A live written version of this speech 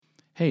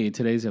Hey, in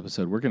today's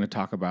episode, we're going to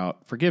talk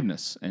about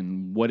forgiveness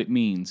and what it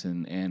means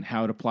and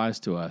how it applies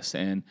to us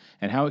and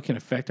how it can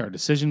affect our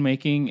decision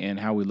making and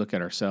how we look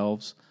at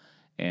ourselves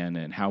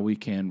and how we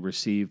can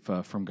receive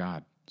from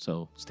God.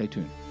 So stay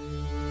tuned.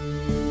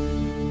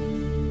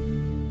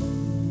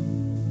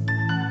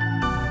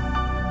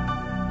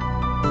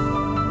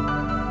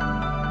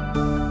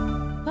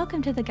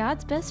 Welcome to the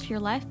God's Best for Your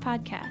Life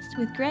podcast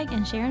with Greg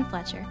and Sharon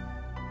Fletcher.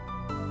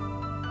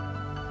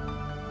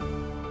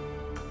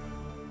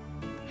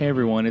 Hey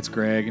everyone, it's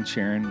Greg and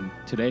Sharon.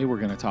 Today we're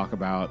going to talk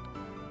about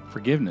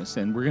forgiveness,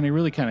 and we're going to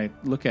really kind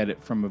of look at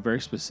it from a very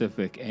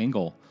specific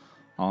angle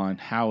on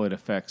how it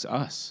affects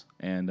us.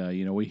 And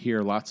we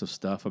hear lots of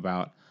stuff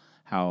about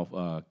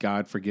how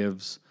God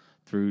forgives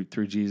through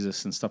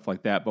Jesus and stuff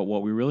like that. But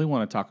what we really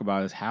want to talk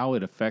about is how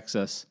it affects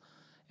us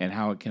and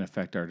how it can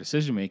affect our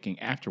decision making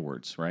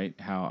afterwards, right?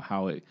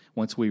 How it,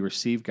 once we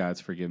receive God's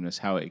forgiveness,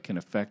 how it can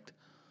affect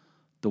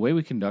the way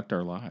we conduct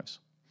our lives.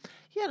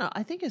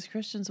 I think as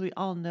Christians, we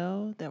all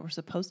know that we're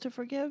supposed to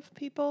forgive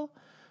people,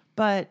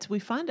 but we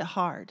find it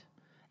hard.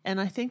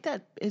 And I think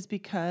that is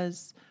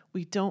because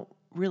we don't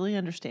really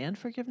understand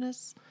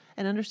forgiveness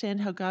and understand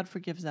how God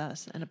forgives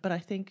us. But I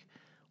think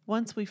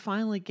once we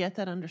finally get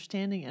that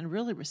understanding and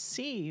really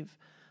receive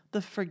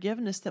the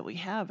forgiveness that we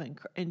have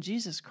in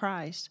Jesus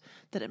Christ,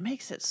 that it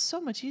makes it so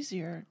much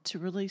easier to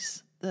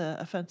release the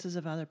offenses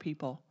of other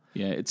people.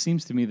 Yeah, it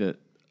seems to me that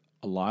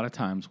a lot of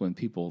times when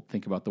people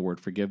think about the word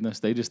forgiveness,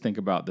 they just think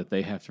about that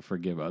they have to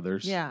forgive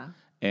others. Yeah.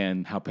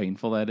 And how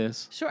painful that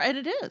is. Sure, and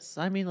it is.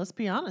 I mean, let's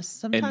be honest.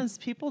 Sometimes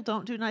people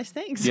don't do nice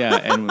things.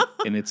 Yeah,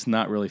 and it's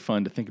not really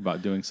fun to think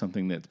about doing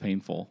something that's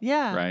painful.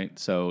 Yeah. Right?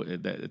 So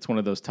it's one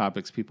of those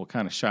topics people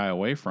kind of shy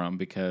away from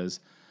because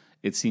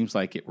it seems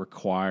like it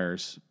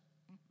requires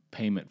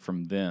payment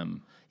from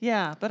them.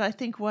 Yeah, but I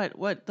think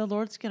what the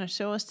Lord's going to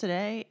show us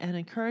today and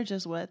encourage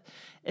us with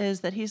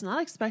is that He's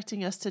not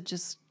expecting us to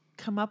just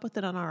come up with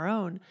it on our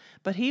own,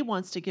 but He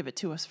wants to give it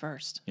to us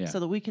first,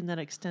 so that we can then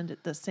extend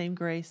it the same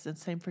grace and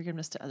same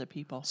forgiveness to other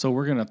people. So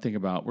we're going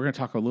to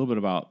talk a little bit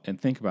about and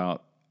think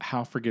about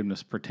how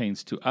forgiveness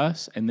pertains to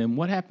us, and then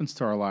what happens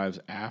to our lives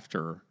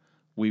after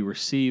we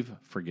receive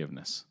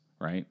forgiveness,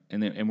 right?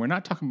 And we're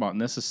not talking about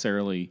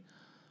necessarily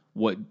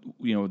what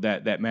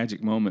that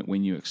magic moment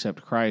when you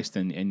accept Christ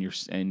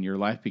and your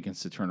life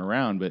begins to turn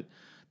around, but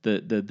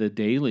the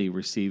daily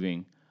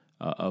receiving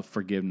of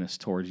forgiveness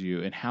towards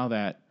you and how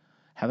that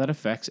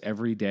affects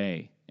every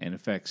day and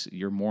affects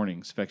your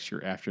mornings, affects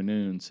your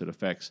afternoons, it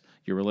affects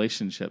your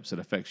relationships, it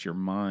affects your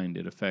mind,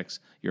 it affects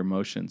your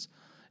emotions.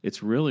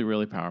 It's really,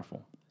 really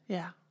powerful.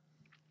 Yeah.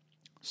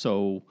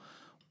 So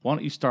why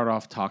don't you start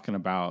off talking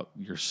about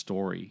your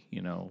story,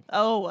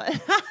 Oh,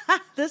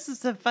 this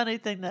is a funny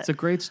thing. It's a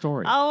great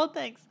story. Oh,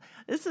 thanks.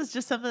 This is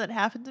just something that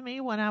happened to me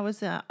when I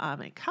was in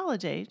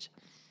college age.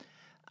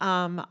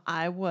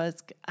 I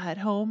was at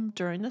home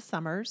during the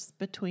summers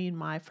between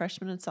my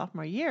freshman and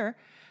sophomore year,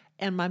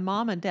 and my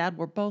mom and dad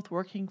were both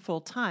working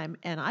full time,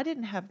 and I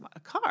didn't have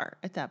a car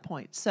at that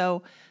point.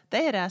 So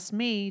they had asked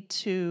me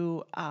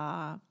to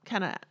kind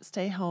of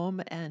stay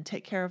home and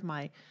take care of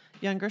my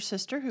younger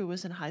sister, who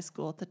was in high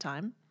school at the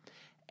time,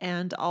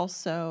 and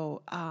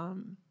also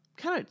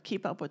kind of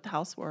keep up with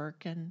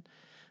housework and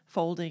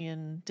folding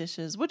and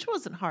dishes, which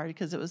wasn't hard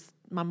because it was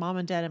my mom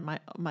and dad and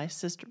my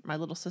sister, my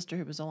little sister,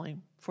 who was only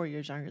 4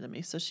 years younger than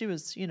me. So she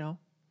was,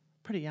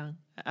 pretty young,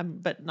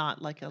 but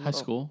not like a high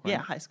school, right? Yeah,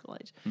 high school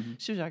age. Mm-hmm.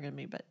 She was younger than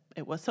me, but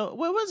it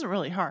wasn't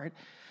really hard.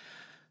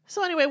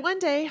 So anyway, one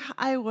day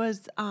I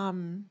was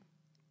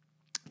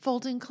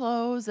folding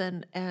clothes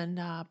and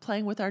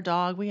playing with our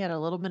dog. We had a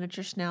little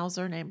miniature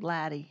schnauzer named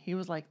Laddie. He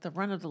was like the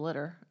run of the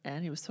litter,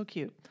 and he was so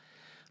cute.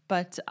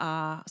 But so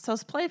I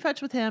was playing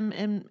fetch with him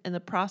in the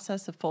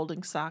process of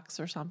folding socks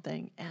or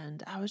something,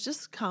 and I was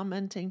just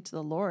commenting to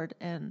the Lord,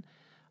 and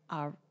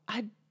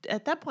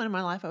at that point in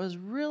my life, I was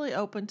really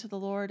open to the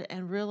Lord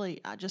and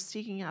really just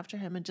seeking after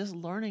Him and just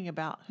learning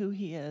about who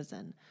He is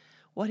and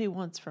what He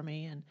wants for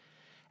me.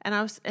 I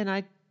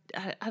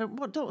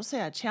don't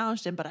say I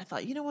challenged Him, but I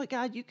thought, you know what,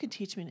 God, you can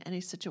teach me in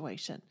any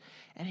situation.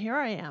 And here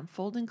I am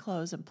folding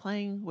clothes and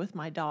playing with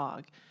my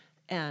dog,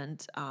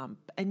 and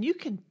you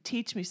can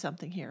teach me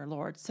something here,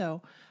 Lord.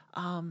 So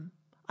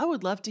I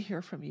would love to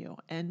hear from you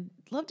and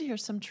love to hear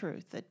some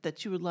truth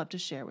that you would love to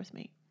share with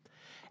me.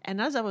 And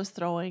as I was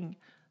throwing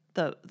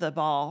the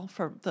ball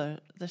for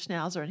the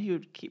schnauzer, and he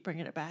would keep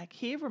bringing it back,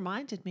 he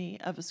reminded me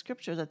of a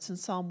scripture that's in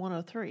Psalm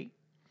 103.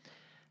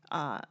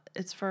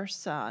 It's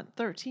verse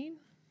 13,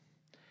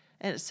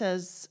 and it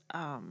says,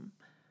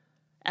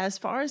 as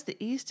far as the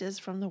east is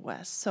from the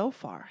west, so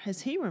far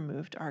has He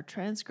removed our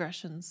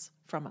transgressions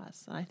from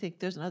us. And I think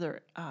there's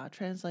another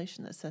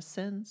translation that says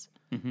sins.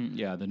 Mm-hmm.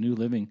 Yeah, the New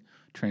Living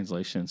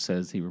Translation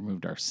says He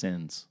removed our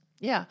sins.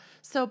 Yeah.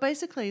 So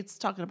basically it's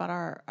talking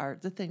about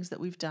the things that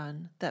we've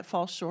done that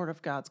fall short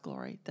of God's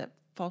glory, that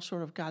fall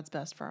short of God's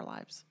best for our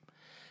lives.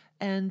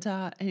 And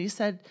He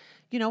said,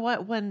 you know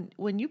what, when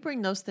you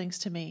bring those things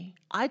to me,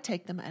 I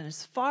take them, and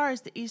as far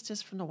as the east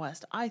is from the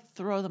west, I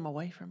throw them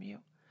away from you.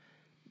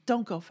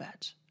 Don't go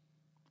fetch.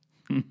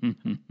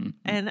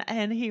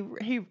 And he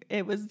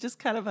it was just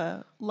kind of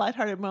a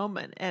lighthearted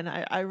moment. And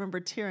I remember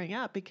tearing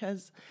up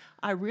because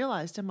I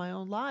realized in my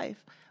own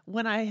life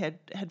when I had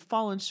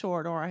fallen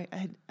short, or I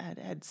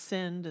had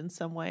sinned in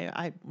some way.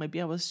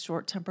 Maybe I was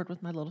short-tempered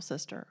with my little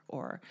sister,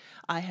 or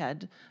I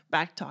had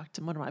backtalked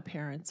to one of my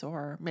parents,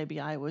 or maybe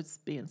I was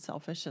being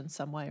selfish in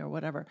some way or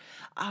whatever.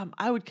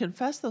 I would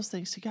confess those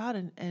things to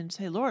God and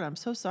say, Lord, I'm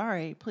so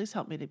sorry. Please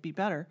help me to be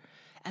better.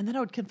 And then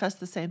I would confess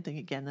the same thing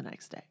again the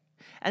next day.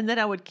 And then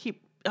I would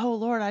keep, oh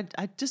Lord,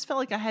 I just felt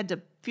like I had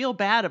to feel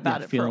bad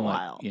about it for a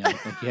while. Like you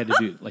had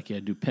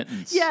to do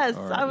penance. Yes,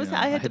 or,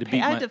 I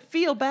had to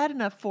feel bad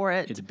enough for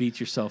it. You had to beat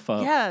yourself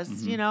up. Yes,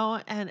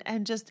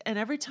 and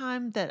every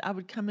time that I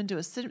would come into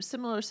a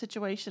similar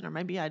situation, or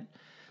maybe I'd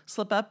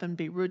slip up and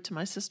be rude to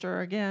my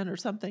sister again or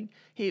something,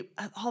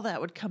 all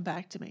that would come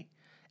back to me,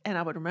 and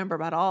I would remember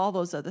about all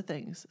those other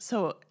things.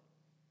 So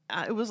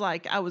it was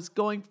like I was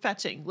going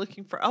fetching,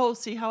 looking for,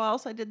 see how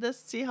else I did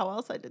this, see how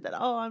else I did that.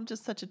 Oh, I'm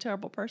just such a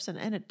terrible person.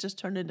 And it just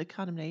turned into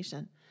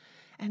condemnation.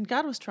 And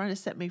God was trying to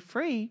set me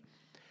free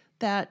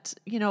that,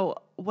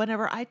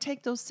 whenever I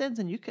take those sins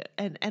and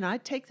I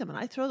take them and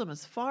I throw them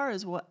as far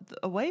as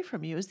away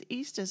from you as the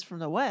east is from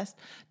the west,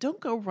 don't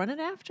go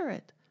running after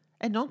it.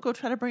 And don't go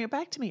try to bring it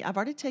back to me. I've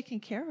already taken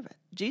care of it.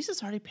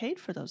 Jesus already paid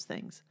for those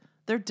things.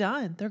 They're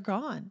done. They're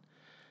gone.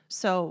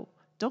 So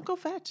don't go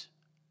fetch.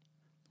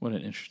 What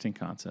an interesting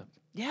concept.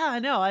 Yeah, I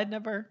know. I'd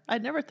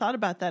never thought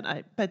about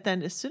that. But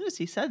then as soon as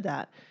he said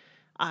that,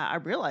 I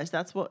realized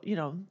that's what,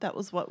 that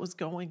was what was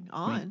going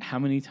on. I mean, how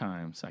many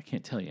times, I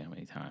can't tell you how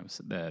many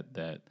times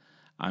that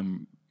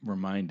I'm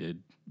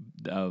reminded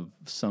of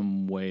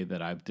some way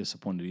that I've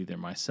disappointed either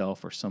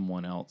myself or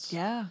someone else.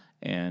 Yeah.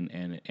 And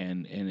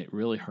it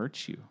really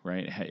hurts you,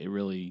 right? It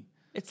really...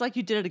 It's like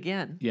you did it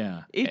again.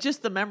 Yeah. It's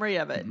just the memory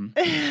of it.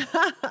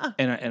 Mm-hmm.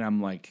 and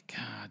I'm like,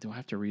 God, do I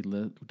have to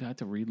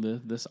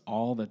relive this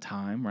all the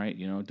time, right?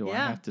 Do I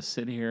have to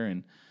sit here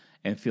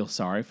and feel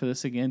sorry for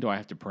this again? Do I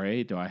have to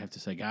pray? Do I have to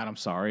say, God, I'm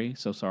sorry,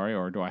 so sorry?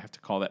 Or do I have to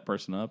call that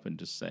person up and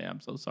just say,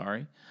 I'm so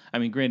sorry? I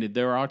mean, granted,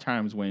 there are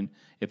times when,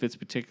 if it's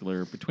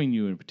between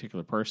you and a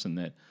particular person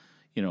that,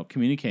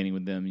 communicating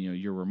with them,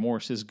 your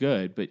remorse is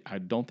good, but I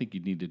don't think you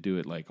need to do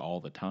it like all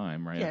the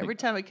time, right? Yeah, every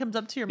time it comes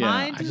up to your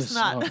mind,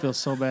 I feel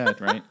so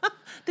bad, right?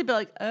 They'd be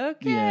like,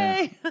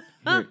 okay,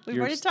 we've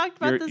already talked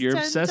about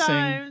this 10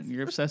 times.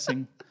 You're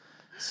obsessing.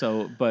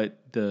 So, but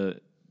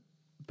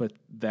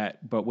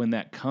when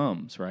that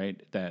comes,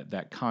 right,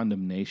 that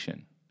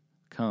condemnation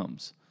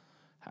comes,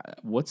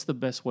 what's the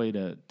best way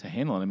to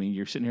handle it? I mean,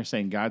 you're sitting here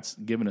saying God's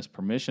given us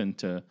permission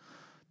to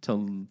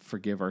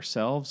forgive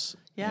ourselves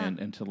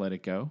and to let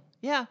it go.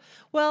 Yeah.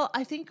 Well,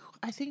 I think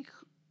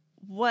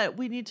what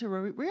we need to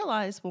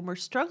realize when we're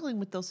struggling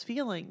with those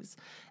feelings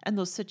and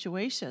those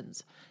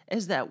situations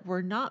is that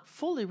we're not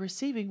fully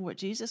receiving what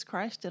Jesus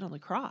Christ did on the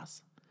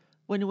cross.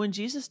 When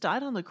Jesus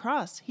died on the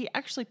cross, he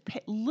actually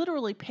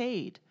literally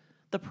paid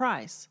the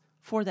price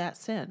for that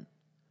sin.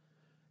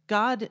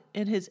 God,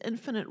 in his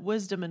infinite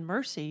wisdom and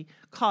mercy,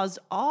 caused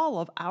all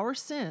of our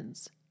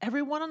sins,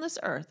 everyone on this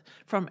earth,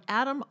 from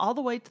Adam all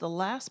the way to the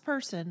last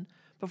person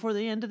before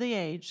the end of the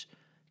age,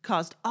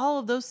 caused all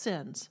of those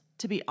sins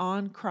to be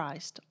on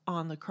Christ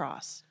on the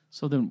cross.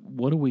 So then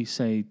what do we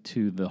say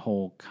to the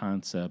whole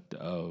concept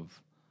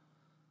of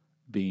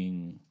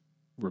being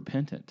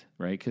repentant,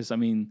 right? Because, I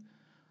mean,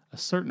 a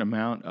certain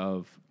amount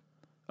of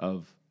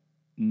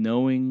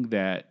knowing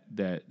that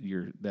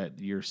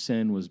your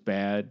sin was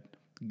bad,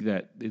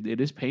 that it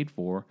is paid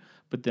for,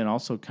 but then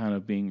also kind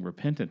of being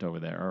repentant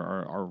over there,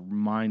 or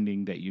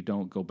reminding that you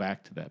don't go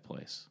back to that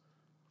place.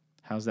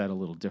 How's that a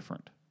little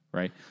different?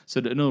 Right. So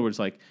in other words,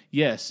 like,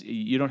 yes,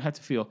 you don't have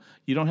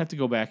to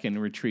go back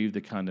and retrieve the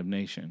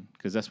condemnation,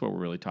 because that's what we're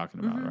really talking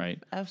about,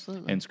 right?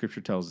 Absolutely. And Scripture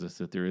tells us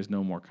that there is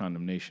no more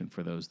condemnation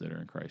for those that are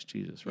in Christ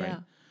Jesus, right? Yeah.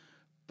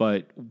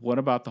 But what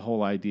about the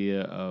whole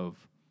idea of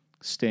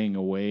staying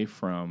away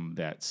from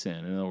that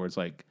sin? In other words,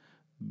 like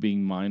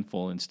being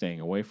mindful and staying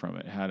away from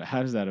it.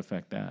 How does that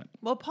affect that?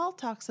 Well, Paul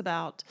talks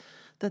about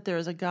that there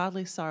is a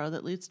godly sorrow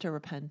that leads to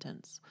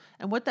repentance.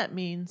 And what that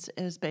means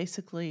is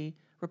basically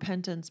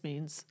repentance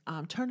means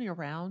turning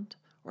around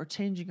or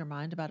changing your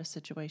mind about a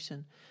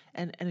situation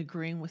and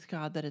agreeing with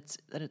God that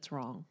it's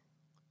wrong.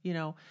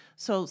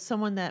 So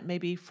someone that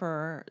maybe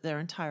for their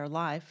entire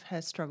life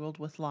has struggled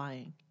with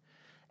lying,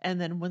 and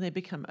then when they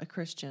become a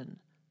Christian,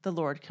 the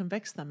Lord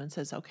convicts them and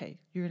says, okay,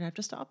 you're going to have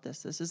to stop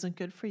this. This isn't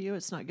good for you.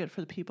 It's not good for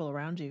the people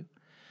around you.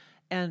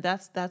 And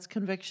that's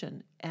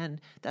conviction. And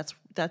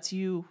that's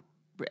you.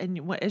 And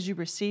as you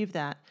receive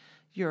that,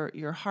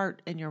 your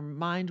heart and your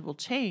mind will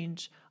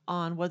change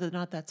on whether or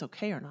not that's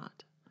okay or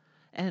not.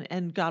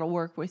 And God will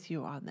work with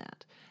you on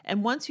that.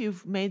 And once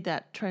you've made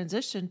that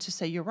transition to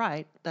say, you're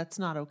right, that's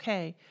not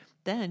okay,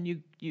 then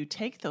you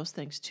take those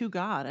things to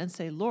God and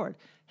say, Lord,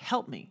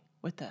 help me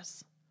with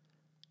this.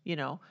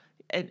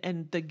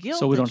 And the guilt.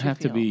 So we don't have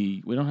to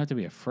be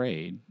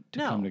afraid to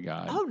come to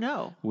God. Oh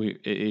no.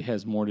 It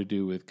has more to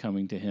do with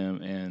coming to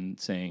Him and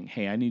saying,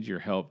 "Hey, I need your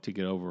help to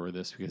get over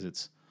this because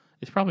it's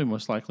It's probably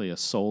most likely a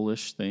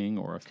soulish thing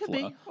or a Could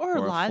be. Or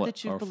a lie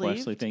that you've or a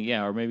fleshly believed. thing.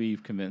 Yeah, or maybe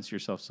you've convinced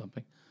yourself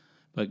something.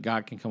 But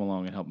God can come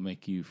along and help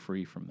make you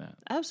free from that.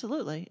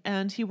 Absolutely.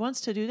 And he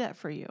wants to do that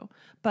for you.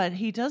 But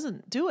he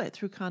doesn't do it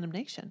through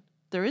condemnation.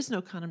 There is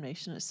no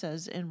condemnation, it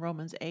says in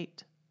Romans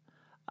 8,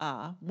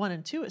 1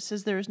 and 2. It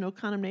says there is no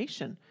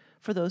condemnation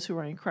for those who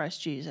are in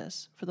Christ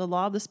Jesus. For the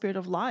law of the Spirit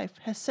of life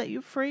has set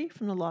you free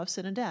from the law of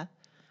sin and death.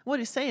 What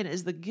he's saying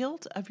is the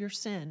guilt of your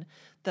sin,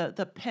 the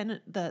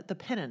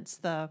penance,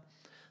 the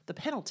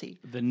penalty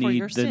for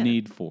your sin. The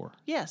need for.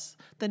 Yes,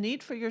 the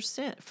need for your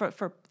sin,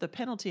 for the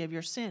penalty of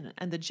your sin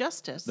and the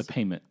justice. The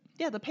payment.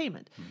 Yeah, the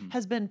payment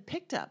has been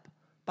picked up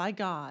by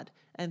God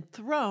and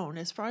thrown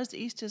as far as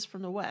the east is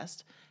from the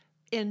west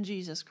in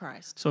Jesus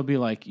Christ. So it'd be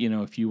like,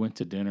 if you went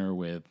to dinner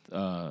with,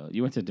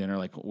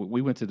 like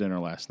we went to dinner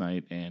last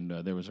night, and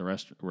there was a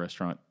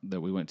restaurant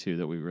that we went to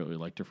that we really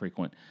like to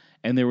frequent,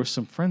 and there were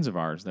some friends of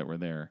ours that were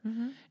there,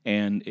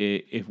 and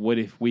if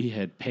we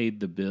had paid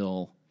the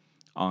bill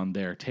on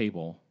their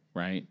table,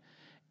 right,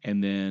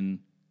 and then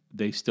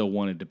they still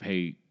wanted to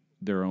pay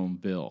their own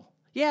bill.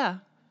 Yeah.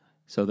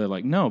 So they're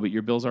like, no, but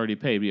your bill's already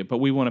paid, but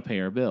we want to pay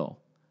our bill.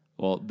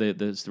 Well,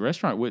 the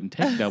restaurant wouldn't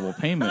take double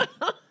payment.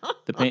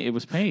 It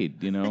was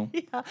paid, Yeah.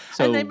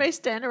 So, and they may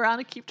stand around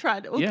and keep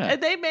trying to. Yeah.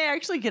 And they may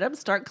actually get up and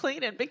start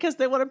cleaning because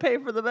they want to pay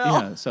for the bill.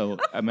 Yeah. So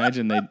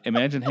imagine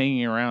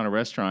hanging around a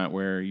restaurant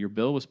where your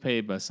bill was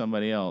paid by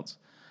somebody else,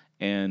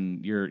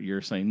 and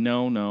you're saying,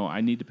 no,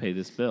 I need to pay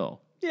this bill.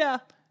 Yeah.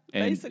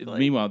 And basically.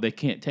 Meanwhile, they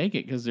can't take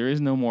it because there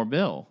is no more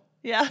bill.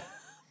 Yeah.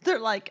 They're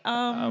like,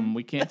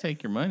 we can't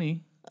take your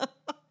money.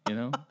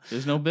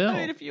 There's no bill. I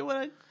mean, if you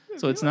want to.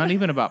 So it's not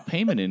even about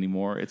payment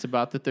anymore. It's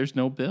about that there's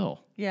no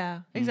bill. Yeah,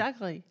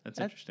 exactly. That's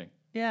interesting.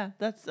 Yeah,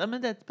 that's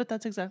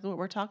exactly what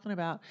we're talking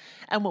about.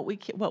 And what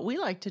we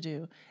like to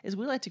do is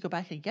we like to go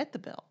back and get the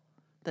bill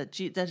that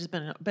has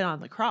been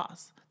on the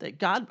cross that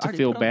God To already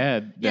feel put on.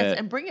 bad. Yes,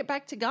 and bring it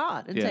back to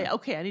God and say, Yeah.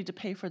 okay, I need to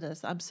pay for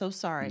this. I'm so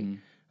sorry.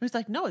 And he's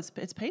like, no, it's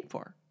paid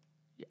for.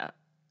 Yeah.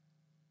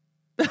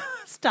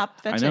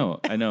 Stop fetching.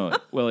 I know.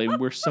 Well,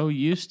 and we're so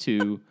used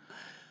to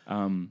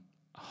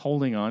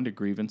holding on to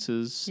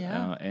grievances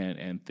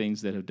and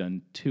things that have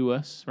done to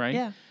us, right?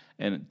 Yeah.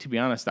 And to be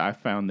honest, I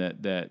found that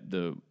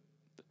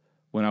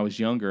when I was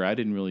younger, I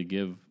didn't really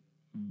give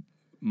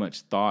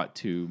much thought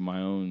to my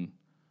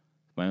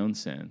own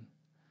sin,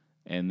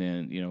 and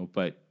then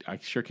but I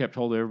sure kept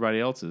hold of everybody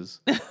else's.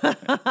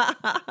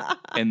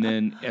 And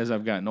then as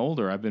I've gotten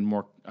older, I've been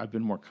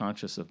more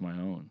conscious of my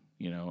own,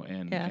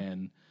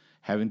 and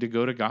having to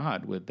go to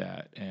God with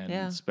that, and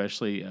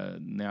especially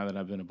now that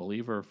I've been a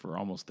believer for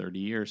almost 30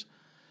 years.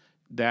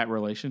 That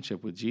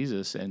relationship with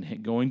Jesus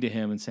and going to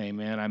him and saying,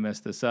 man, I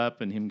messed this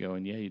up, and him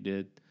going, yeah, you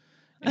did.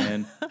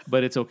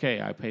 But it's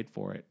okay. I paid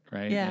for it.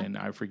 Right. Yeah. And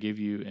I forgive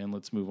you, and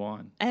let's move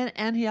on.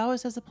 And he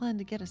always has a plan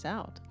to get us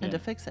out and to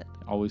fix it.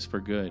 Always for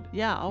good.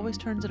 Yeah. Always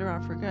turns it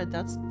around for good.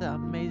 That's the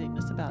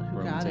amazingness about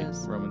who God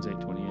is. Romans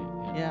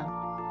 8:28.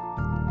 Yeah.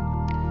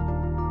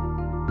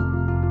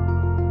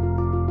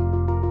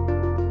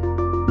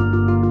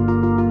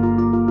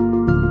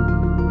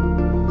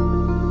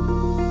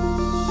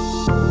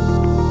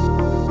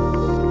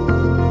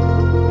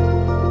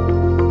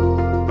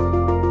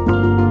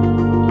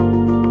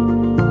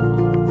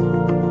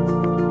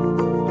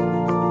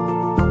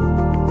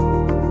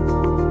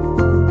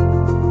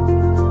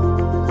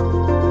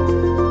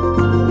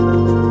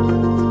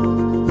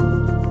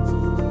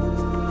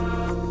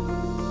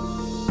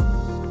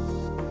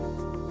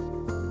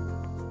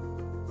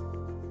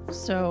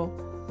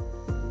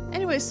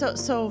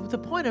 So the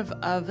point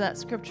of that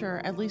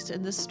scripture, at least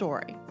in this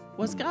story,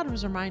 was God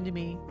was reminding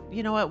me,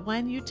 you know what,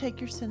 when you take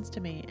your sins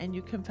to me and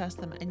you confess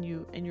them and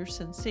you're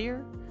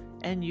sincere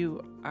and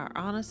you are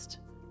honest,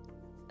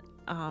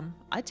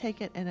 I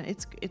take it and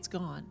it's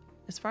gone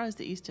as far as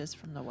the east is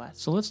from the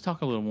west. So let's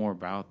talk a little more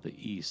about the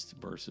east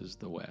versus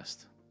the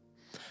west.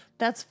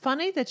 That's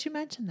funny that you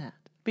mentioned that,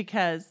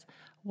 because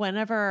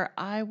whenever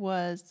I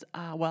was,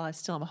 I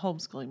still am a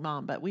homeschooling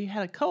mom, but we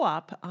had a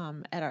co-op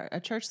at a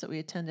church that we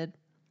attended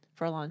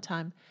for a long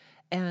time,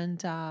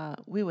 and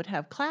we would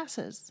have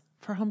classes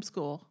for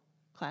homeschool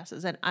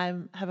classes. And I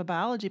have a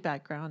biology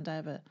background. I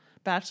have a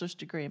bachelor's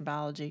degree in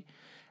biology,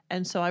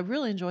 and so I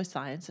really enjoy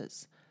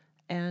sciences.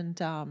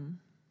 And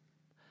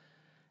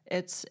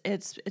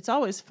it's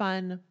always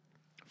fun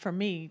for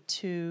me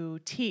to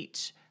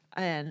teach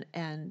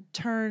and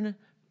turn.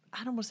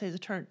 I don't want to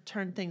say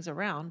turn things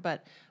around,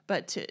 but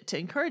to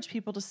encourage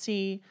people to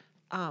see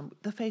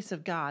the face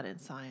of God in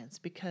science,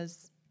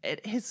 because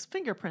his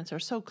fingerprints are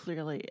so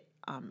clearly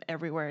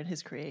everywhere in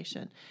his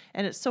creation,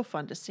 and it's so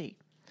fun to see.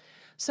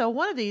 So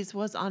one of these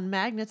was on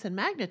magnets and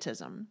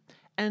magnetism,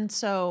 and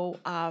so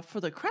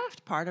for the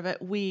craft part of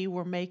it, we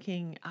were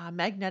making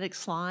magnetic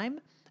slime.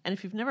 And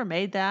if you've never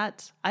made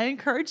that, I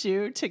encourage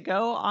you to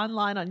go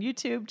online on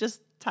YouTube,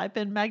 just type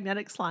in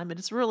magnetic slime.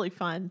 It's really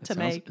fun to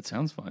make. It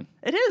sounds fun.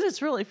 It is.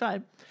 It's really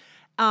fun.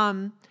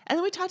 And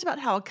then we talked about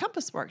how a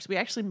compass works. We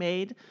actually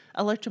made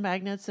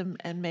electromagnets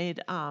and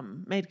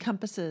made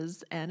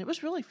compasses, and it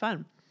was really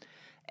fun.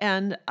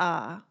 And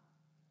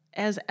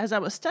as I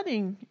was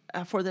studying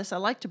for this, I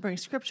like to bring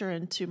scripture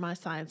into my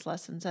science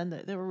lessons, and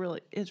they were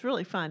it's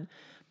really fun.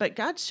 But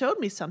God showed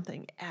me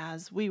something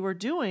as we were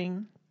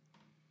doing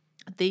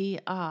the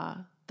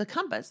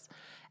compass,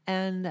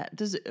 and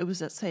it was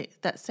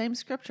that same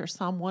scripture,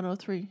 Psalm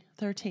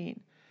 103:13.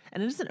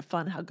 And isn't it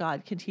fun how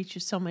God can teach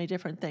you so many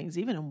different things,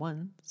 even in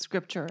one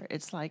scripture?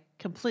 It's like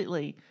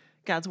completely,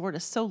 God's word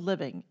is so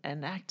living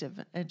and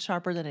active and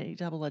sharper than any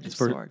double-edged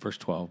sword. Verse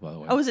 12, by the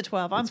way. Oh, is it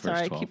 12? I'm It's verse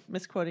sorry, 12. I keep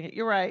misquoting it.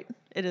 You're right.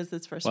 It is.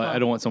 It's verse Well, 12. I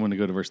don't want someone to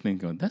go to verse 9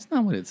 going, that's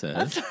not what it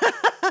says.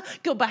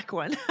 Go back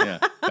one. Yeah,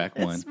 back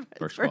one, It's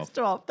verse verse 12.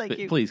 12. Thank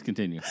you. Please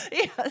continue.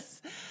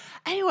 Yes.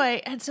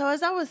 Anyway, and so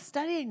as I was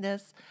studying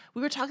this,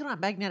 we were talking about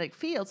magnetic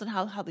fields and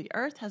how the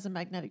Earth has a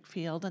magnetic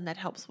field, and that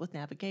helps with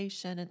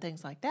navigation and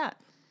things like that.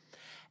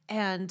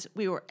 And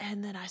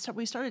then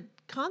we started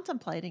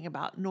contemplating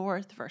about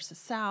north versus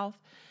south,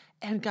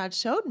 and God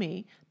showed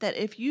me that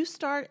if you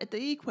start at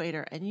the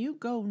equator and you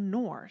go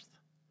north,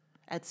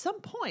 at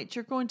some point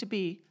you're going to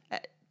be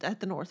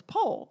at the North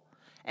Pole.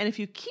 And if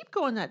you keep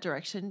going that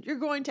direction, you're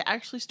going to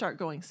actually start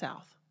going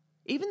south,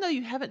 even though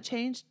you haven't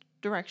changed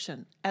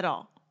direction at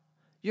all.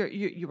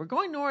 You were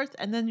going north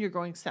and then you're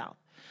going south.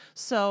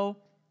 So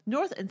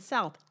north and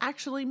south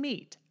actually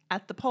meet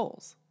at the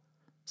poles.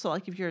 So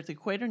like if you're at the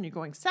equator and you're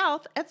going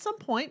south, at some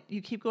point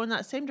you keep going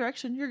that same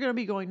direction, you're going to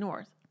be going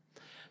north.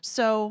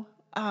 So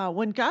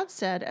when God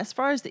said, as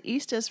far as the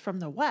east is from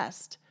the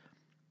west,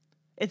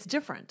 it's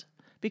different.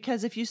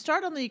 Because if you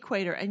start on the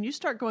equator and you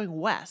start going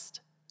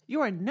west,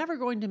 you are never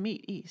going to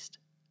meet east.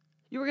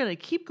 You are going to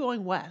keep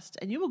going west,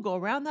 and you will go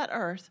around that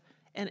earth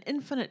an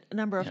infinite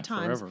number of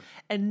times forever.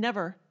 and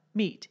never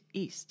meet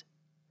east.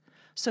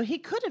 So he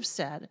could have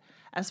said,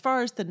 as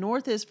far as the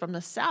north is from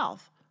the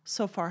south,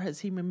 so far has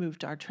he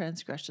removed our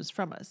transgressions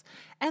from us.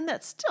 And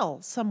that's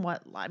still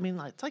somewhat,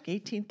 it's like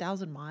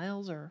 18,000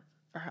 miles it's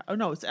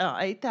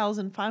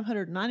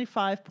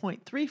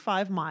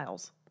 8,595.35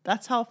 miles.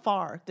 That's how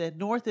far the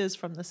north is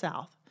from the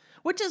south,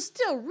 which is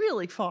still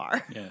really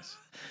far. Yes.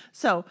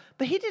 So,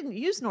 but he didn't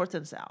use north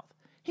and south.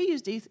 He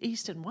used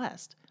east and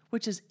west,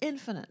 which is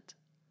infinite.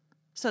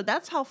 So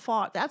that's how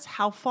far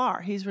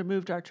he's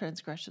removed our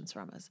transgressions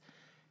from us.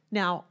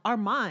 Now, our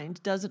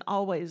mind doesn't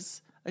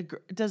always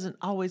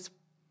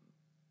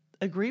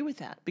agree with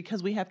that,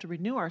 because we have to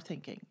renew our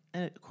thinking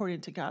according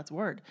to God's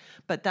word.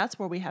 But that's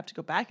where we have to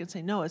go back and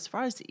say, no, as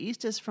far as the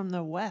east is from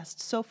the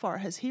west, so far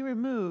has he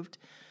removed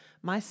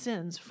my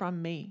sins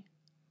from me.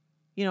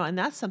 And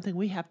that's something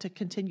we have to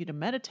continue to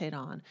meditate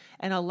on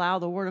and allow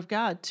the word of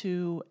God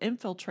to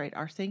infiltrate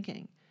our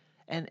thinking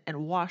and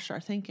wash our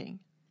thinking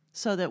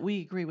so that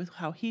we agree with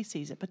how he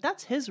sees it. But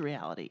that's his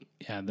reality.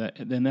 Yeah,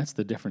 then that's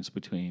the difference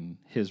between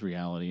his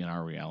reality and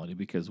our reality,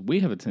 because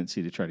we have a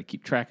tendency to try to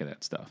keep track of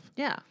that stuff.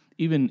 Yeah.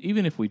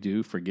 Even if we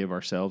do forgive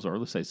ourselves, or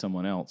let's say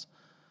someone else,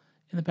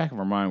 in the back of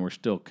our mind, we're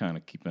still kind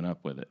of keeping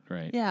up with it,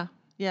 right? Yeah.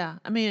 Yeah.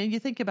 I mean, you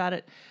think about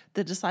it,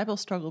 the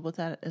disciples struggled with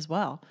that as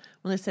well.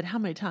 When they said, how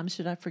many times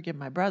should I forgive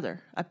my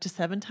brother? Up to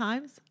 7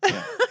 times?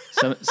 Yeah.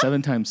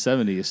 7 times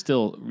 70 is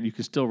still, you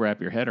can still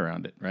wrap your head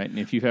around it, right? And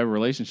if you have a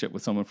relationship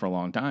with someone for a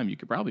long time, you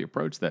could probably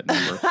approach that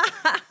number.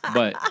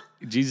 But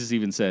Jesus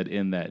even said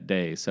in that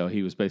day, so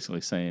he was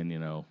basically saying,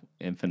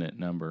 infinite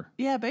number.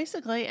 Yeah,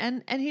 basically.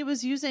 And he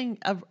was using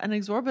an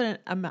exorbitant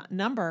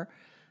number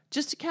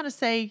just to kind of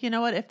say, you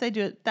know what, if they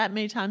do it that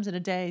many times in a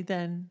day,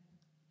 then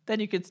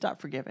you could stop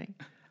forgiving.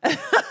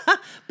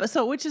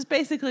 Which is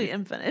basically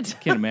infinite.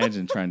 Can't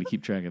imagine trying to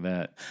keep track of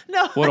that.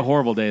 No. What a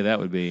horrible day that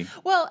would be.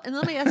 Well, and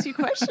let me ask you a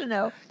question,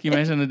 though. Can you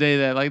imagine a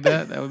day like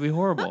that? That would be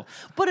horrible.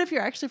 But if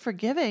you're actually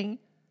forgiving,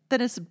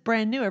 then it's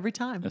brand new every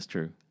time. That's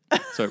true.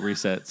 So it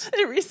resets.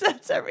 It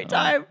resets every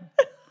time.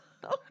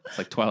 It's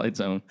like Twilight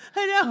Zone.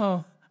 I know.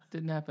 Oh,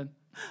 didn't happen.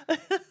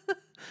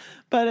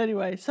 But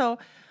anyway, so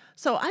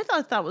I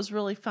thought that was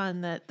really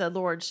fun that the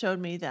Lord showed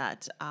me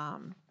that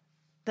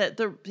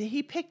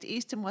he picked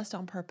east and west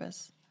on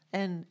purpose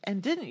and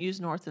didn't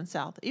use north and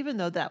south, even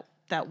though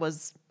that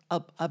was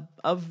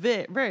a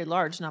very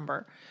large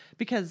number,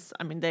 because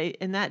they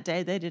in that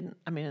day they didn't.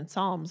 In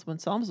Psalms, when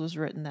Psalms was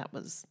written, that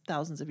was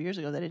thousands of years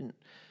ago. They didn't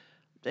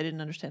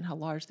understand how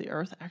large the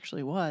earth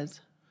actually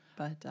was.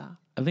 But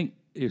I think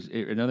is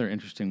another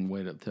interesting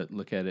way to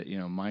look at it.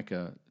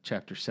 Micah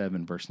chapter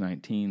 7 verse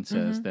 19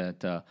 says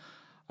that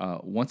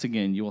once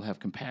again you will have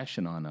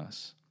compassion on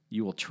us.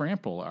 You will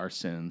trample our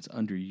sins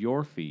under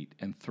your feet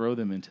and throw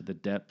them into the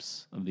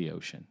depths of the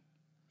ocean.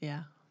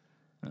 Yeah.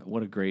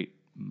 What a great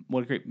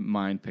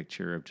mind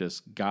picture of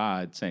just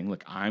God saying,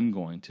 look, I'm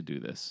going to do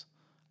this.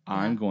 Yeah.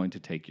 I'm going to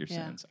take your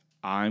sins.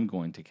 I'm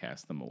going to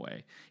cast them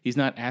away. He's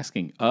not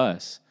asking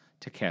us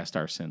to cast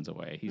our sins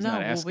away. He's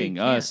not asking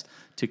us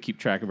to keep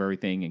track of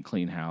everything and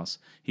clean house.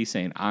 He's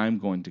saying, I'm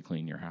going to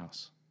clean your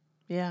house.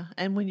 Yeah.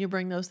 And when you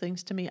bring those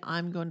things to me,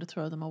 I'm going to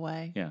throw them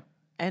away. Yeah.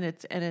 And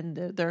I've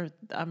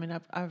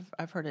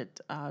heard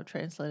it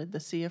translated the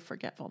sea of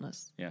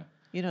forgetfulness. Yeah.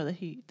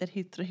 That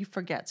he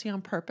forgets. He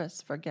on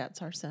purpose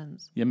forgets our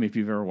sins. Yeah. If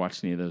you've ever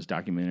watched any of those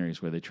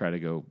documentaries where they try to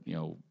go,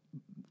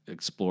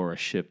 explore a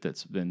ship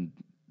that's been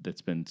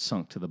that's been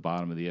sunk to the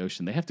bottom of the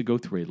ocean. They have to go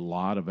through a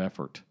lot of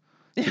effort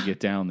to get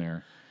down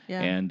there.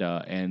 Yeah.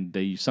 And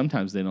they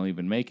sometimes they don't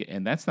even make it,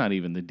 and that's not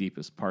even the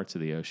deepest parts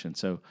of the ocean.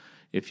 So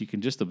if you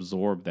can just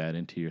absorb that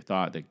into your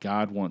thought that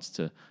God wants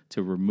to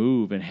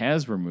remove and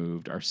has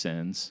removed our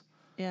sins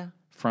Yeah.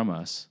 from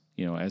us,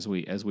 as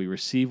we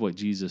receive what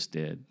Jesus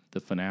did, the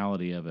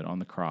finality of it on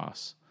the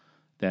cross,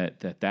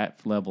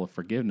 that level of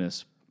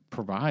forgiveness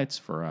provides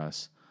for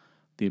us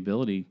the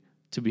ability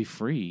to be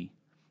free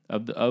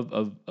of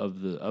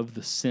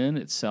the sin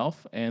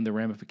itself and the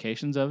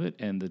ramifications of it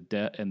and the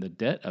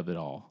debt of it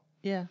all.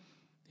 Yeah.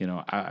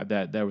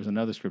 There was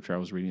another scripture I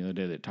was reading the other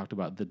day that talked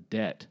about the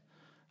debt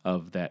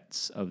of that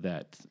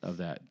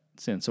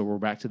sin. So we're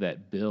back to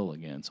that bill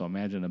again. So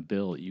imagine a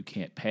bill that you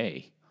can't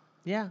pay.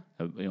 Yeah.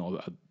 A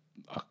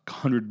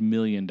 $100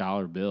 million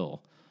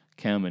bill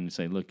come and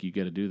say, look, you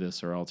got to do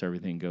this or else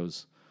everything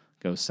goes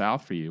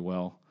south for you.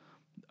 Well,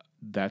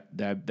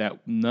 that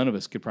none of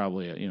us could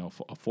probably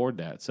afford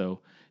that. So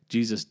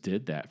Jesus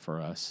did that for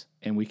us,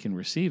 and we can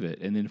receive it.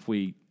 And then if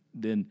we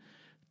then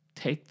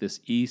take this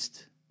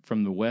east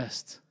from the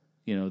west,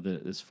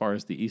 as far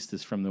as the east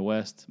is from the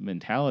west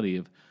mentality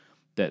of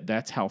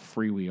that's how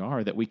free we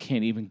are, that we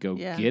can't even go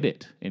get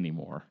it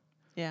anymore.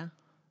 Yeah.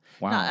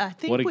 Wow. No, I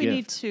think what a we gift.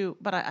 need to,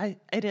 but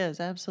it is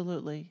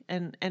absolutely,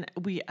 and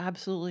we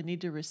absolutely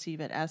need to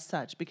receive it as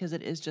such because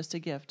it is just a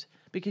gift,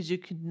 because you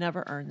could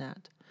never earn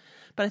that.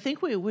 But I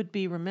think we would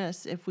be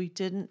remiss if we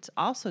didn't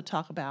also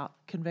talk about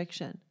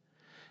conviction,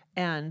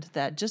 and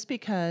that just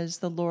because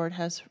the Lord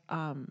has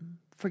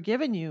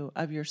forgiven you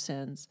of your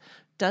sins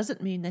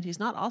doesn't mean that he's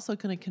not also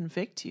going to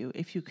convict you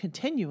if you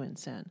continue in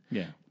sin.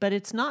 Yeah. But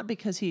it's not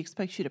because he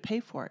expects you to pay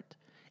for it.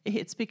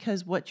 It's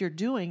because what you're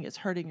doing is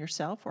hurting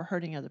yourself or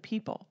hurting other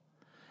people.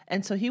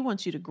 And so he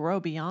wants you to grow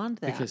beyond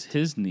that. Because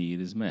his need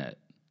is met.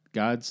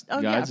 God's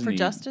for need,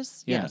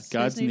 justice. Yeah, Yes,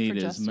 God's his need need for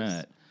is justice.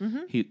 met.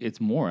 Mm-hmm.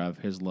 It's more of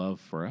his love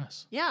for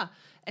us. Yeah.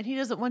 And he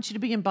doesn't want you to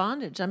be in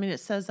bondage. I mean, it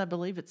says, I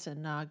believe it's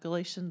in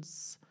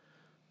Galatians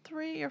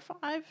 3 or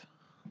 5.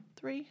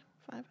 3,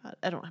 5.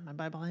 I don't have my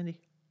Bible handy.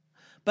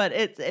 But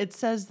it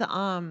says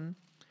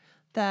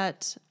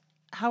that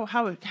how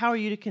are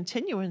you to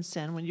continue in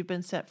sin when you've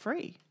been set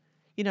free?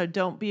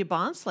 Don't be a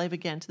bondslave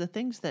again to the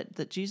things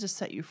that Jesus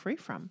set you free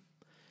from.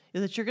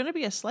 That you're going to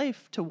be a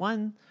slave to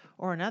one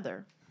or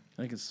another.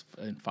 I think it's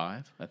in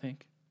 5, I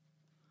think.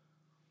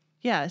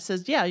 Yeah, it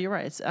says, yeah, you're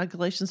right. It's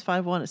Galatians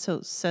 5:1.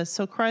 It says,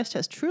 so Christ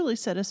has truly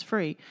set us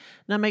free.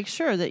 Now make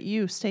sure that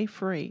you stay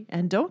free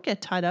and don't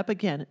get tied up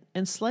again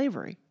in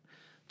slavery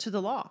to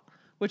the law,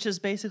 which is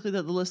basically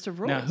the list of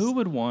rules. Now, who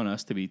would want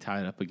us to be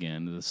tied up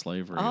again to the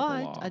slavery of the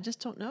law? I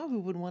just don't know who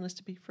would want us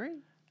to be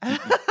free.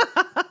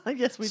 I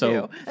guess we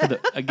So, do.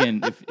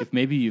 again, if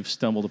maybe you've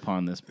stumbled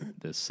upon this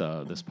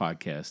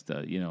podcast,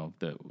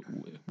 that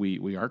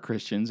we are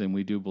Christians and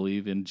we do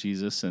believe in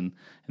Jesus and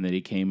that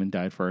he came and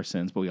died for our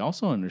sins, but we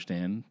also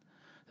understand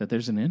that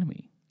there's an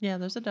enemy. Yeah,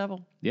 there's a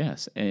devil.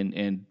 Yes,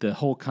 and the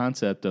whole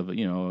concept of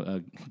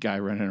a guy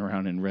running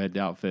around in red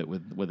outfit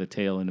with a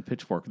tail and a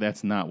pitchfork,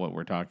 that's not what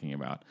we're talking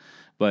about.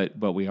 But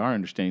we are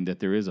understanding that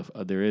there is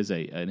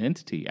an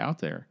entity out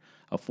there,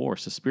 a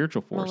force, a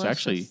spiritual force, Malicious.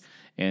 actually,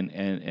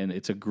 and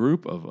it's a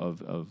group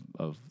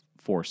of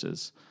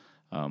forces,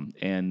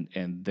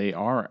 and they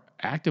are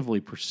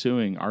actively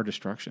pursuing our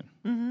destruction.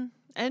 Mm-hmm.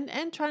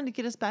 And trying to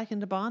get us back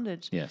into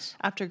bondage. Yes.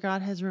 After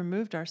God has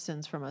removed our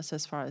sins from us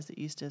as far as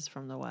the east is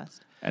from the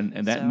west.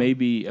 And that may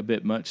be a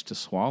bit much to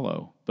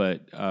swallow,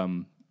 but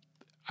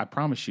I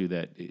promise you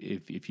that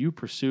if you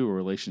pursue a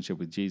relationship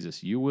with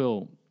Jesus, you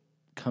will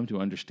come to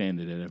understand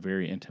it at a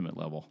very intimate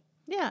level.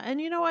 Yeah, and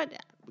you know what?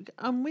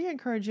 We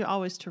encourage you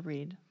always to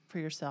read for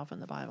yourself in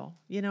the Bible.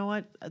 You know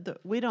what?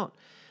 We don't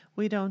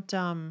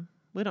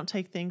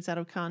take things out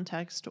of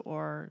context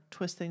or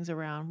twist things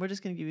around. We're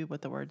just going to give you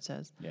what the Word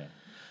says. Yeah.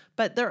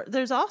 But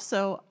there's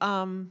also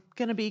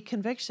going to be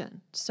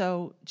conviction.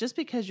 So just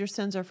because your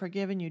sins are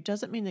forgiven you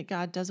doesn't mean that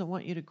God doesn't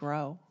want you to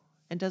grow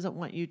and doesn't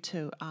want you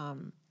to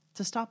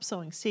stop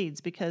sowing seeds,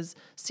 because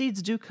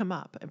seeds do come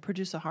up and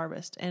produce a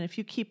harvest. And if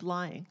you keep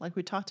lying, like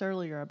we talked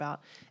earlier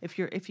about, if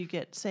you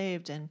get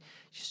saved and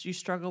you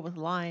struggle with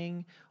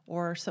lying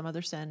or some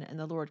other sin, and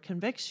the Lord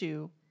convicts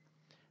you,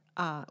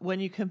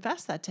 when you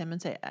confess that to him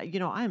and say,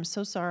 I am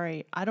so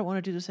sorry, I don't want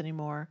to do this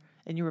anymore,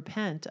 and you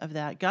repent of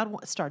that,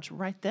 God starts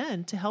right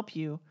then to help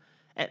you.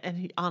 And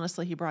he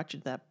brought you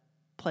to that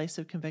place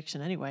of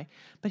conviction anyway,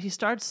 but he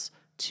starts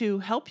to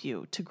help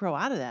you to grow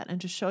out of that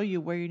and to show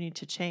you where you need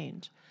to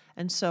change.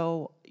 And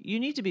so you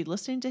need to be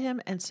listening to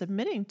him and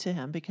submitting to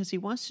him, because he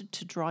wants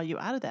to draw you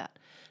out of that.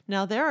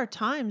 Now, there are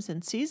times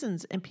and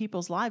seasons in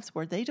people's lives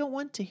where they don't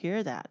want to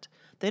hear that.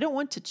 They don't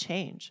want to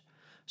change.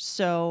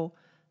 So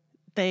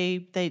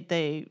they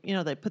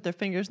put their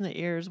fingers in their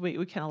ears. We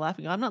kind of laugh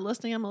and go, I'm not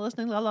listening,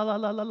 la, la, la,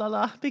 la, la, la,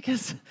 la.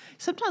 Because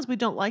sometimes we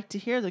don't like to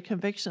hear the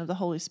conviction of the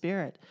Holy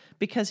Spirit,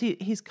 because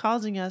he's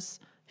causing us,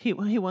 he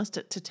wants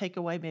to take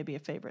away maybe a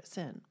favorite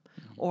sin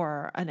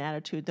or an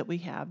attitude that we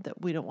have that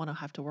we don't want to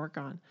have to work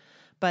on.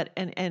 But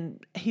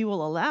and he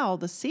will allow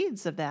the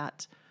seeds of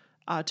that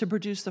to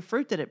produce the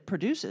fruit that it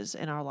produces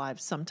in our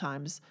lives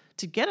sometimes,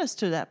 to get us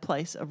to that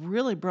place of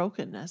really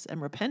brokenness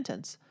and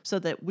repentance, so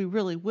that we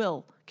really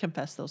will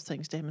confess those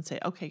things to him and say,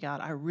 okay,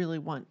 God, I really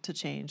want to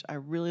change. I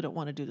really don't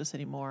want to do this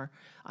anymore.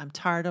 I'm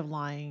tired of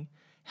lying.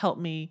 Help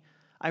me.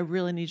 I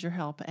really need your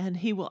help. And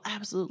he will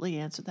absolutely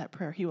answer that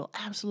prayer. He will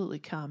absolutely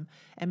come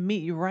and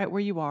meet you right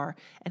where you are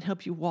and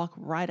help you walk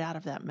right out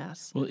of that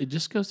mess. Well, it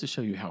just goes to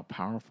show you how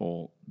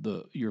powerful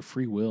your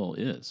free will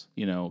is.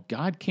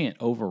 God can't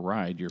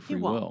override your free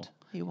will.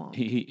 He won't.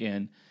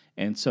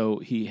 And so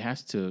he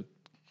has to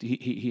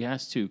he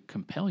has to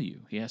compel you.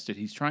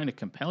 He's trying to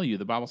compel you.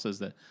 The Bible says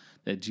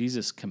that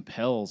Jesus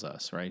compels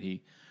us, right?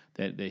 He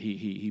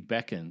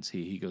beckons.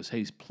 He goes,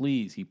 hey,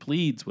 please. He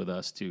pleads with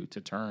us to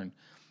turn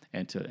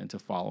and to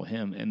follow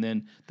him. And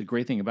then the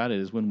great thing about it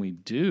is when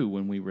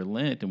we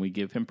relent and we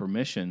give him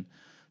permission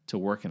to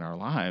work in our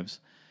lives,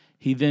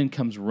 he then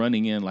comes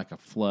running in like a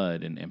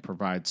flood and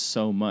provides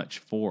so much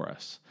for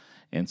us.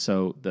 And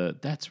so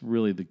that's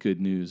really the good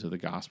news of the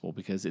gospel,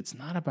 because it's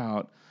not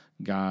about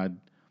God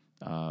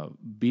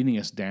beating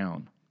us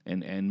down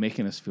and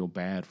making us feel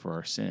bad for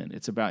our sin.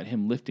 It's about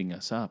him lifting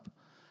us up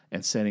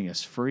and setting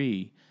us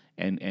free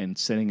and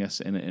setting us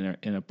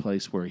in a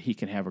place where he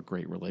can have a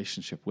great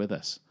relationship with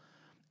us.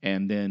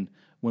 And then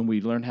when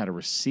we learn how to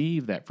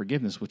receive that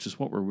forgiveness, which is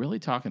what we're really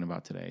talking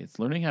about today, it's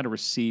learning how to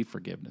receive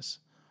forgiveness.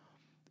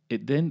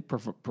 It then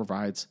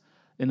provides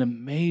an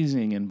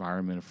amazing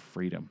environment of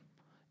freedom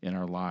in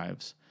our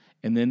lives.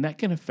 And then that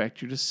can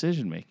affect your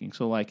decision making.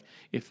 So like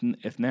if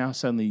now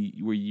suddenly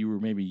where you were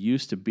maybe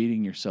used to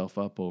beating yourself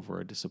up over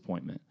a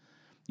disappointment,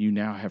 you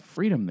now have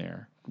freedom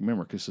there.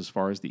 Remember, because as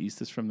far as the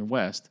east is from the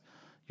west,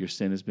 your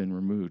sin has been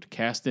removed,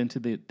 cast into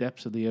the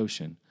depths of the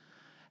ocean.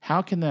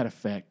 How can that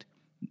affect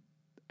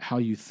how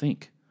you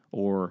think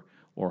or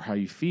how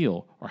you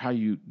feel or how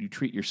you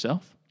treat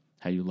yourself,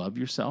 how you love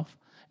yourself,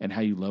 and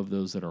how you love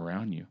those that are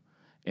around you?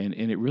 And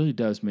it really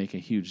does make a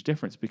huge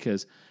difference,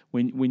 because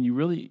when you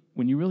really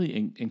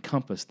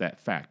encompass that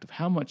fact of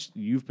how much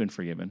you've been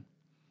forgiven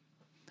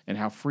and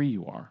how free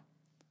you are,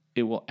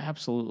 it will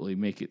absolutely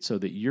make it so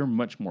that you're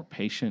much more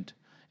patient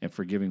and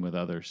forgiving with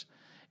others.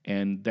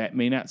 And that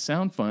may not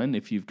sound fun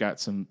if you've got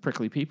some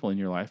prickly people in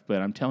your life,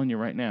 but I'm telling you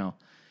right now,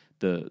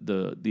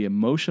 the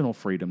emotional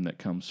freedom that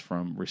comes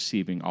from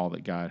receiving all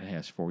that God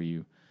has for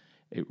you,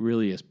 it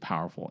really is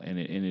powerful, and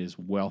it is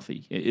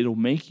wealthy. It'll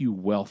make you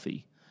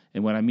wealthy.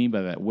 And what I mean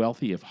by that,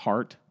 wealthy of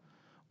heart,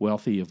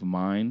 wealthy of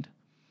mind.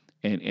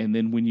 And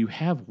then when you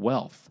have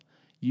wealth,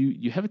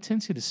 you have a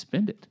tendency to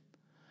spend it,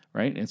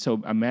 right? And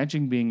so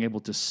imagine being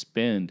able to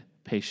spend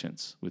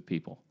patience with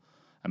people.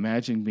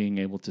 Imagine being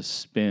able to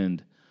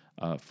spend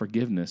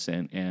forgiveness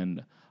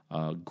and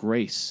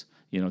grace,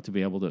 to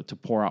be able to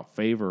pour out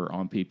favor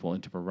on people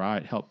and to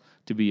provide help,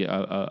 to be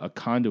a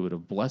conduit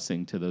of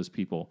blessing to those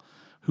people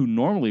who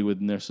normally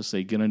would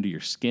necessarily get under your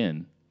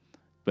skin.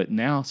 But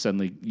now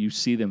suddenly you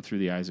see them through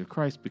the eyes of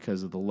Christ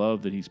because of the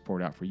love that he's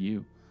poured out for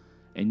you.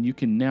 And you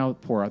can now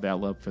pour out that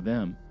love for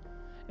them.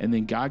 And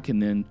then God can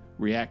then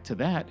react to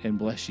that and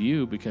bless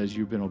you because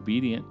you've been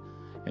obedient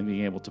and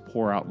being able to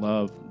pour out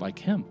love like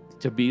him,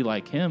 to be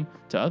like him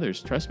to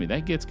others. Trust me,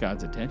 that gets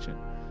God's attention.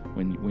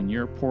 When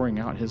you're pouring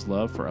out his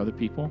love for other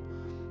people,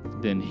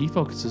 then he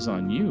focuses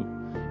on you.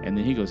 And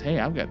then he goes, hey,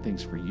 I've got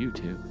things for you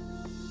too.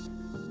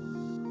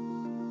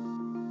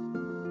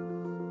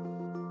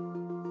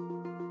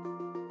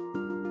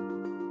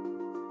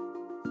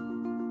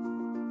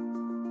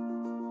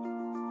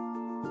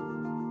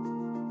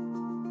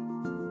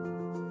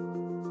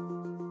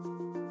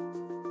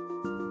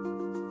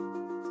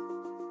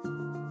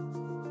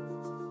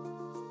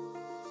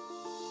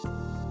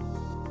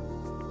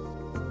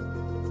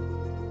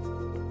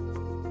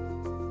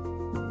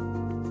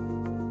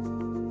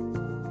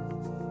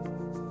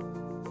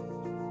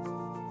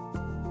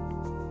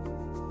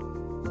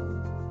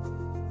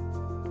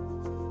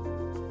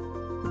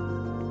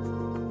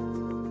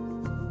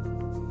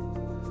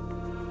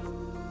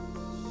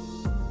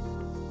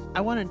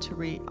 I wanted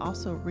to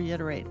also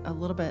reiterate a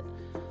little bit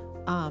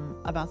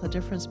about the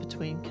difference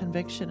between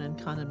conviction and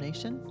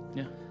condemnation.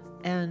 Yeah.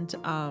 And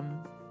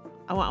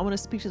I want to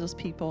speak to those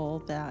people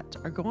that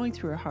are going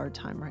through a hard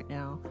time right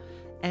now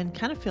and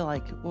kind of feel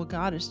like, well,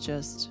 God is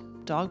just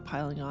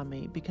dogpiling on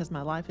me because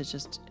my life is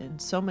just in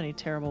so many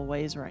terrible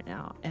ways right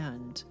now.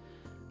 And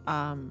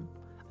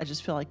I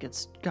just feel like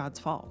it's God's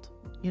fault.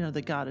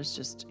 That God is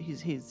just,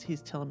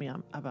 he's telling me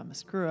I'm a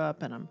screw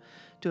up and I'm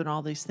doing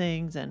all these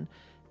things and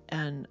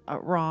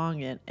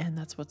wrong. And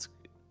that's what's,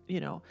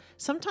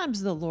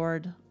 sometimes the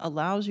Lord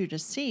allows you to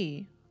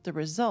see the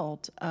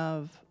result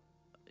of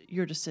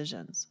your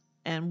decisions.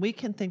 And we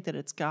can think that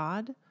it's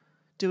God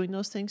doing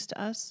those things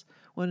to us,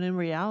 when in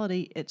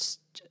reality, it's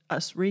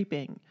us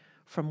reaping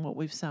from what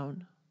we've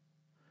sown.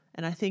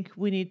 And I think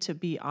we need to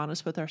be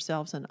honest with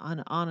ourselves and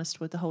honest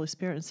with the Holy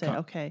Spirit and say,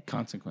 okay.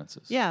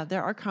 Consequences. Yeah,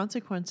 there are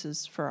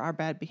consequences for our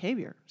bad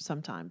behavior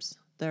sometimes.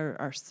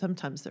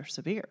 Sometimes they're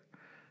severe.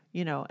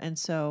 And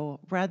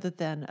so rather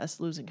than us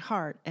losing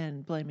heart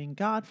and blaming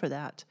God for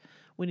that,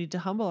 we need to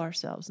humble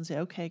ourselves and say,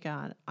 okay,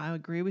 God, I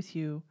agree with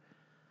you.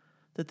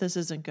 that this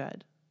isn't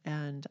good,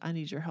 and I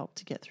need your help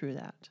to get through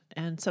that.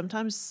 And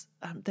sometimes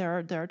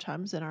there are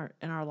times in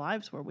our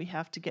lives where we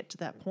have to get to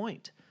that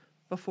point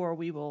before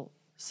we will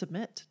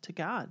submit to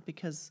God,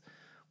 because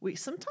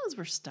sometimes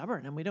we're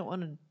stubborn and we don't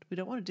want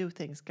to do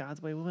things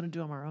God's way. We want to do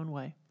them our own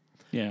way.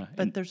 Yeah.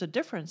 But there's a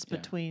difference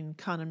between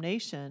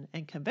condemnation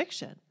and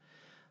conviction.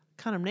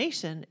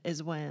 Condemnation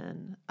is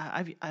when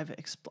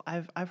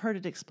I've heard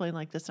it explained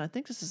like this, and I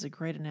think this is a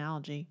great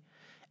analogy.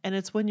 And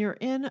it's when you're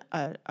in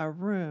a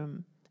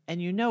room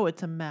and you know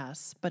it's a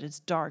mess, but it's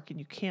dark and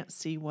you can't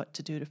see what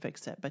to do to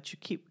fix it, but you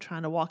keep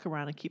trying to walk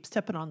around and keep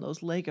stepping on those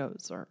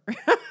Legos, or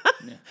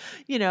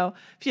you know,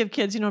 if you have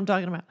kids, you know what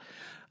I'm talking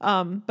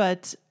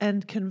about.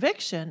 And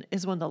conviction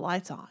is when the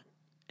light's on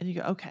and you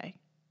go, okay,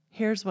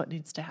 here's what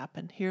needs to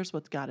happen. Here's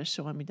what God is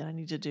showing me that I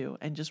need to do.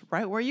 And just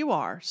right where you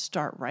are,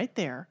 start right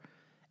there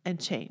and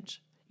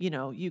change. You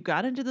know, you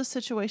got into the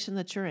situation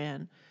that you're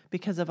in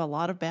because of a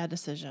lot of bad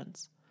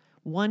decisions.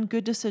 One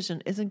good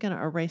decision isn't going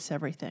to erase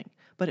everything,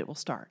 but it will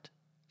start.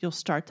 You'll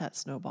start that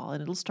snowball,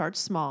 and it'll start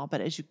small.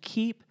 But as you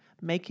keep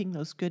making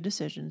those good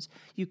decisions,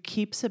 you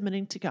keep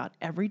submitting to God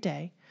every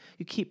day.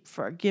 You keep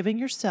forgiving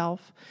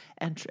yourself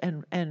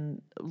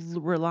and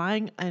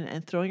relying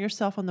and throwing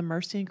yourself on the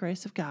mercy and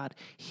grace of God.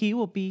 He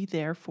will be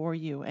there for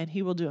you, and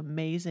He will do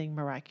amazing,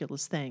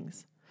 miraculous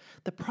things.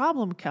 The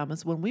problem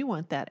comes when we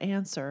want that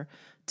answer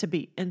to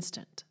be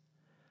instant.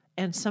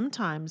 And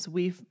sometimes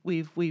we've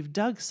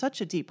dug such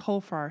a deep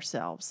hole for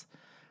ourselves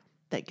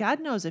that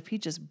God knows if He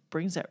just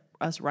brings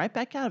us right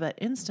back out of it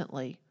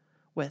instantly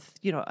with,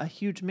 you know, a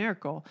huge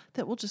miracle,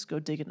 that we'll just go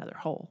dig another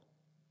hole.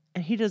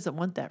 And He doesn't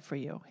want that for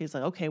you. He's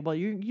like, okay, well,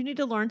 you need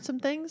to learn some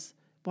things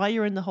while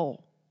you're in the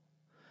hole.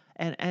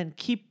 And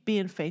keep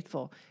being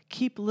faithful.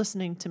 Keep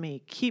listening to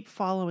me. Keep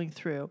following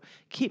through.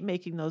 Keep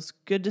making those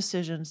good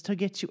decisions to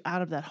get you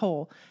out of that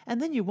hole.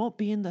 And then you won't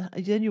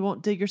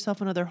dig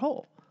yourself another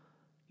hole.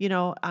 You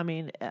know, I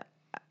mean,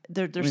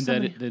 there's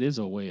that is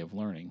a way of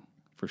learning,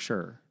 for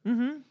sure.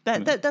 Mm-hmm.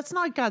 That's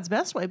not God's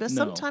best way, but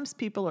sometimes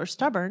people are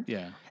stubborn,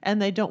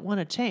 and they don't want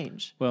to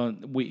change. Well,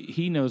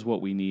 He knows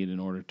what we need in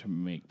order to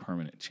make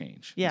permanent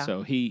change. Yeah.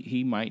 So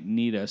He might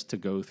need us to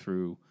go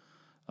through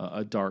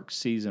a dark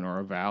season or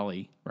a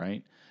valley,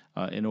 right,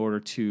 in order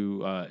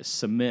to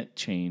submit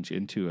change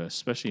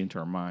especially into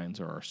our minds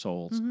or our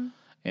souls. Mm-hmm.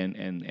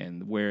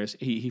 And whereas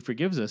he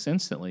forgives us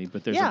instantly,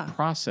 but there's a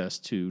process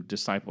to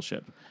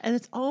discipleship. And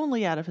it's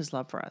only out of His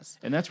love for us.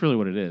 And that's really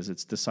what it is.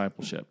 It's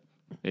discipleship.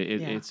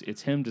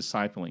 It's Him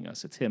discipling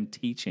us. It's Him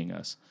teaching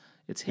us.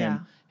 It's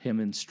Him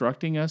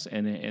instructing us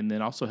and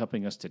then also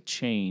helping us to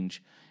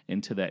change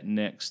into that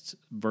next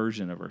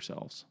version of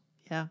ourselves.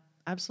 Yeah,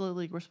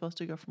 absolutely. We're supposed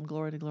to go from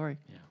glory to glory.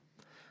 Yeah.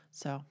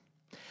 So,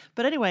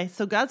 but anyway,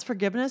 so God's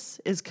forgiveness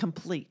is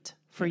complete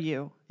for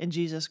you in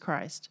Jesus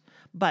Christ.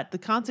 But the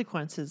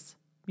consequences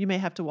you may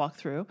have to walk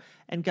through,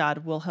 and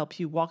God will help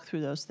you walk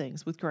through those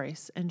things with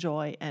grace and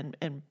joy and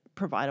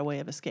provide a way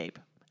of escape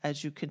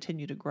as you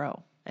continue to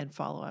grow and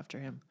follow after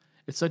Him.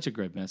 It's such a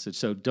great message.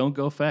 So don't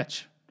go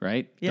fetch,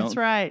 right? That's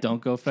right.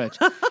 Don't go fetch.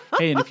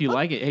 Hey, and if you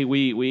like it, hey,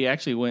 we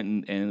actually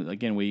went and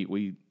again,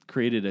 we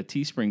created a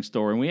Teespring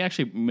store, and we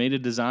actually made a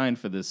design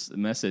for this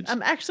message.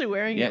 I'm actually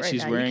wearing it right now. Yeah,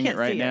 she's wearing it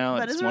right now.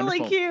 But it's really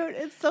cute.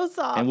 It's so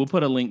soft. And we'll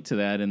put a link to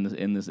that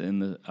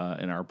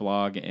in our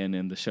blog and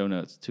in the show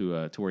notes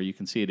to where you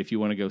can see it if you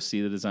want to go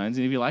see the designs.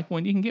 And if you like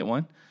one, you can get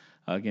one.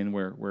 Again,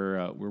 we're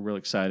real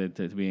excited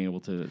to be able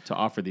to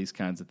offer these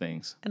kinds of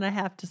things. And I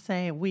have to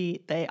say,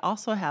 they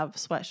also have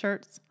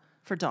sweatshirts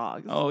for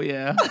dogs. Oh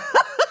yeah.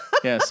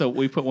 Yeah, so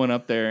we put one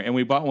up there, and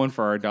we bought one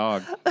for our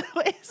dog.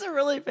 He's a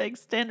really big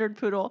standard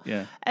poodle.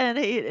 Yeah. And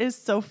he is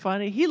so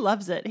funny. He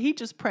loves it. He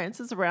just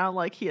prances around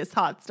like he is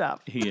hot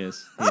stuff. He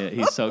is. Yeah,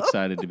 he's so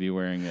excited to be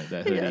wearing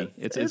that hoodie.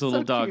 It's a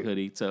little dog cute.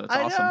 hoodie, so it's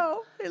awesome. I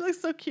know. It looks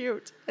so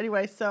cute.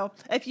 Anyway, so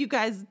if you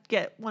guys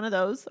get one of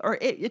those, or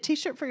a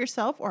T-shirt for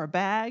yourself, or a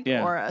bag,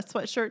 or a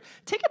sweatshirt,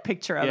 take a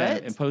picture of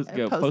it. And post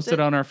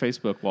it on our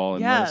Facebook wall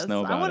and let us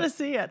know about it. I want to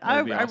see it. I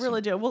really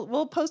do.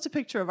 We'll post a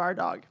picture of our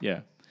dog. Yeah.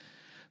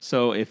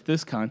 So if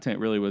this content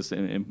really was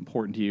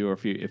important to you, or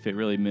if it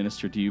really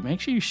ministered to you, make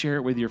sure you share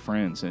it with your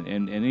friends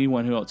and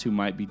anyone else who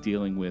might be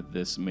dealing with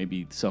this,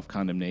 maybe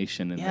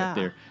self-condemnation, and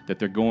that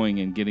they're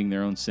going and getting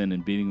their own sin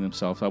and beating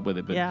themselves up with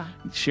it. But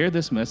share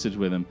this message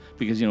with them,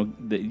 because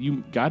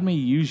God may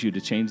use you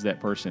to change that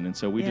person, and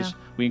so we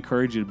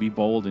encourage you to be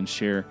bold and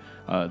share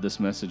this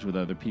message with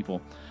other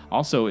people.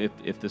 Also,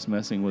 if this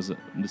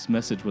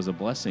message was a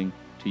blessing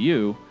to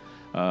you,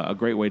 a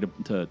great way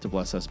to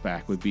bless us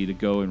back would be to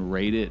go and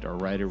rate it or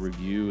write a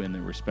review in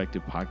the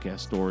respective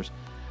podcast stores.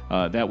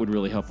 That would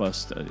really help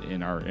us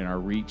in our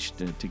reach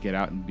to get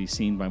out and be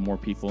seen by more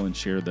people and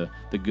share the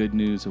good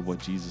news of what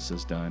Jesus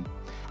has done.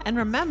 And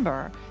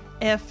remember,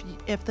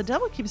 if the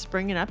devil keeps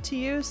bringing up to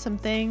you some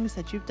things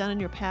that you've done in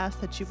your past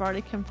that you've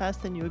already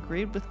confessed and you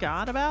agreed with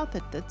God about,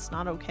 that's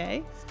not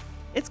okay,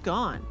 it's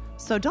gone.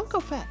 So don't go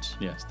fetch.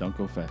 Yes, don't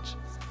go fetch.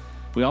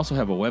 We also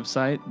have a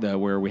website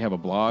where we have a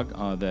blog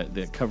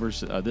that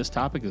covers this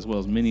topic as well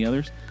as many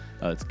others.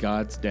 It's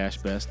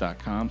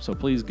gods-best.com. So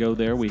please go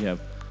there. We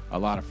have a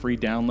lot of free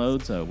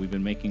downloads. We've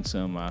been making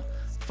some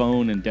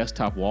phone and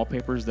desktop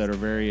wallpapers that are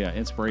very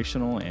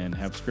inspirational and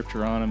have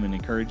scripture on them and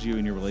encourage you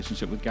in your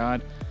relationship with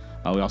God.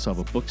 We also have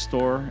a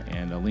bookstore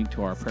and a link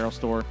to our apparel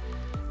store.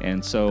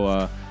 And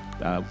so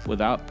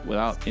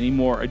without any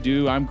more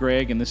ado, I'm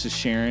Greg and this is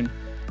Sharon.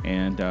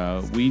 And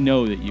we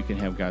know that you can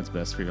have God's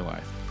best for your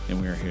life,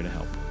 and we are here to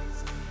help.